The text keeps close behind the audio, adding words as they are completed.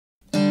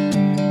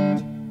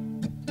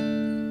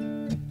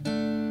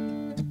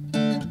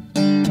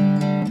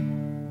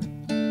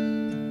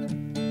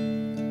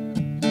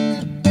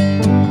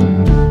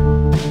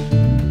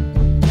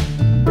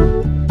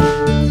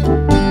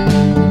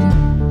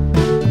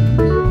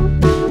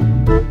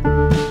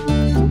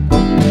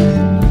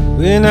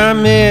When I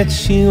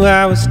met you,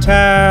 I was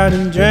tired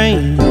and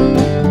drained.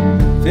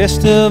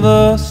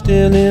 Festival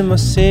still in my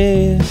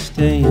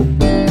system.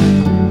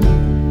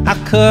 I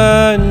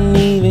couldn't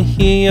even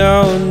hear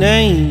your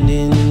name.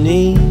 Didn't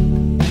need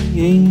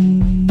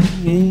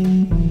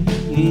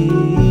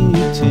you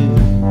too.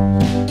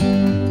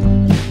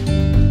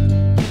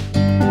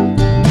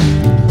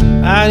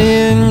 I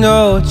didn't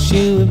know that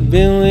you had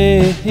been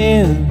with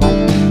him,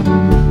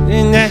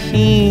 and that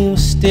he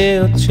was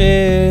still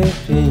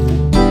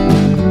tripping.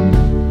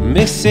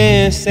 Makes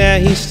sense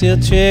that he's still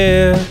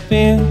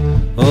tripping.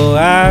 Oh,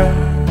 I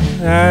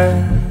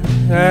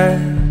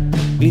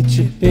be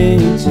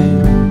tripping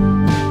too.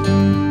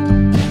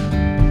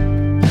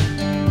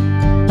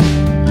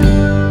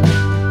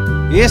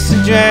 It's a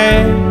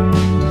drag,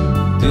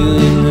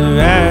 doing the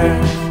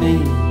right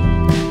thing.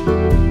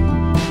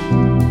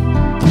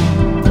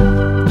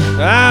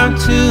 I'm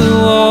too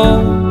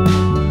old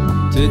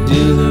to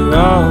do the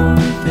wrong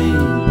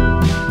thing.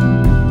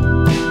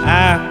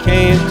 I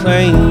can't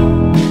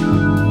claim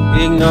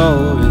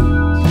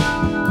ignorance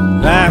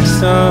like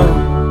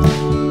some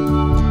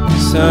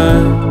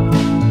son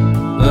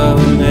of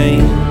a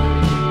man.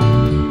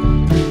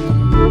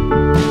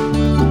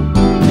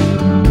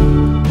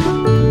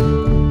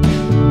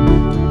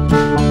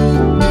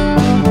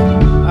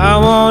 I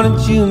wanted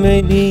you,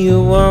 maybe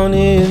you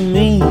wanted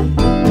me.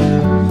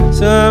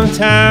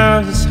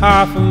 Sometimes it's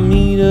hard for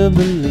me to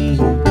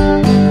believe.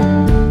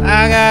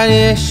 I got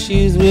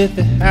issues with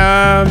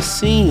how I'm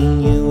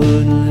seeing. You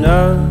wouldn't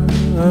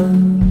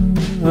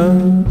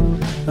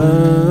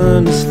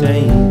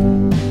understand.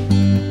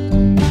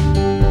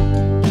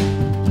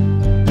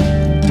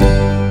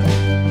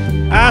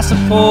 I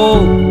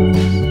suppose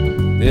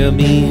there'll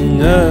be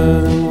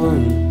another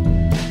one.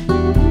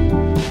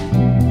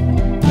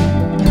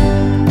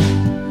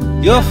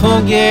 You'll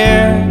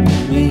forget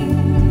me,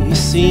 you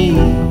see.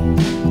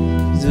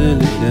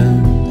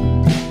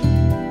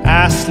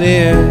 I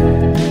slip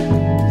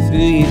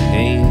through your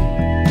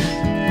hands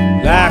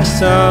like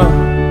some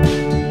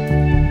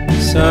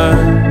son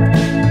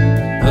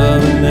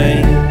of a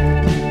man.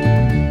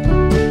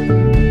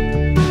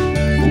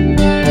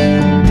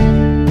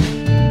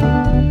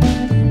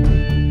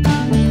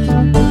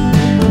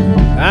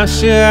 I'm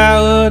sure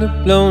I would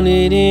have blown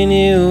it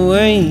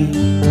anyway,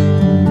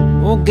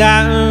 or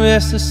gotten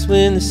restless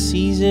when the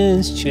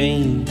seasons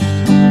change.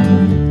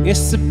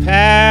 It's a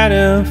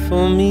pattern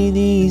for me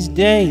these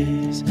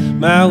days,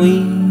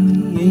 Maui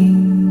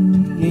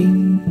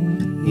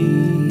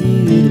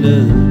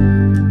love.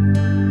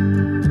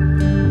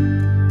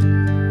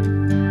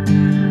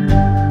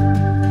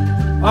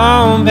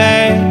 On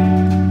back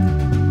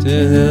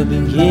to the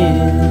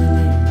beginning.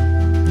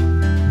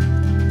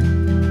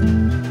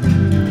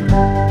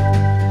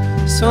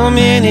 So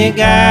many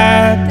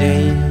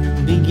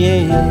goddamn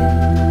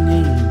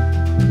beginnings.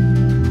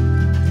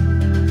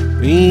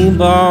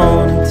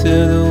 Reborn into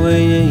the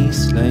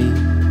wasteland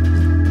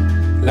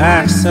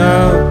like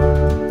some